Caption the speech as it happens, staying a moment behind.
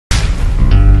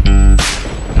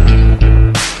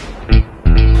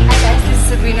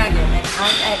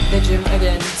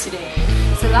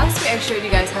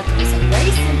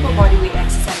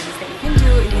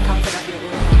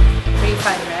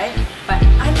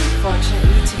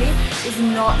is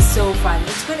not so fun.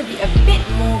 It's going to be a bit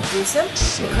more gruesome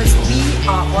because we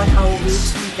are on our way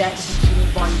to that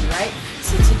bikini body, right?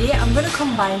 So today I'm going to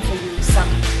combine for you some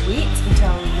weights into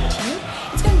our routine.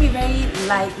 It's going to be very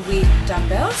lightweight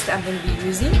dumbbells that I'm going to be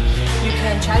using. You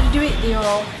can try to do it at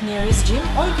your nearest gym,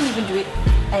 or you can even do it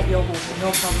at your home,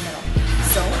 no problem at all.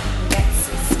 So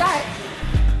let's start.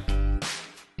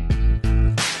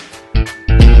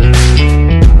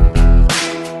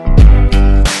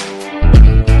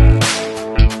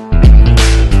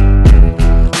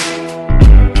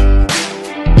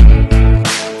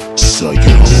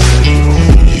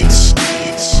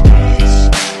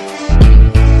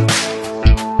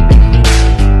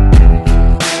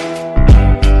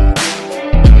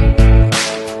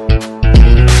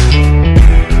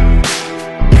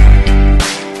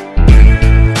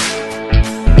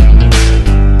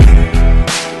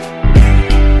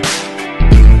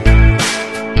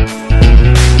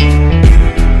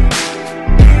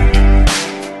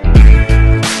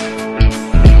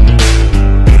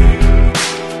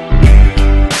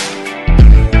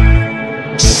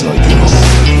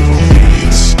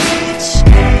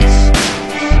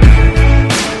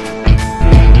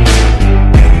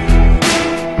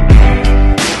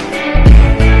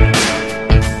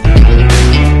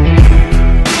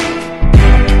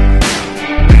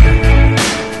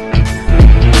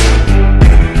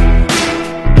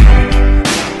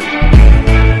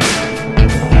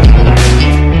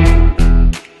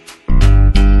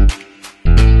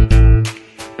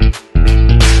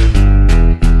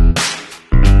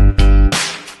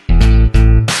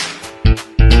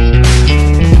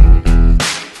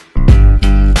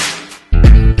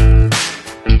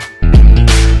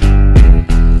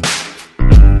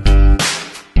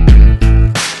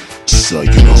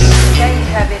 There you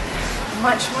have it,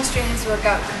 much more strenuous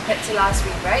workout compared to last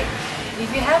week, right?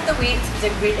 If you have the weights, it's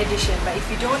a great addition, but if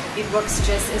you don't, it works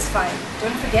just as fine.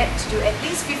 Don't forget to do at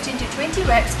least 15 to 20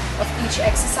 reps of each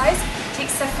exercise.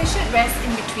 Take sufficient rest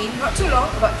in between, not too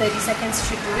long, about 30 seconds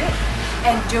should do it.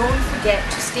 And don't forget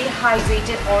to stay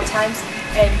hydrated all times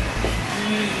and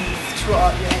breathe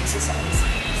throughout your exercise.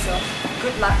 So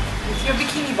good luck with your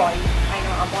bikini body. I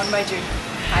know I'm on my journey.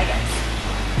 Bye guys.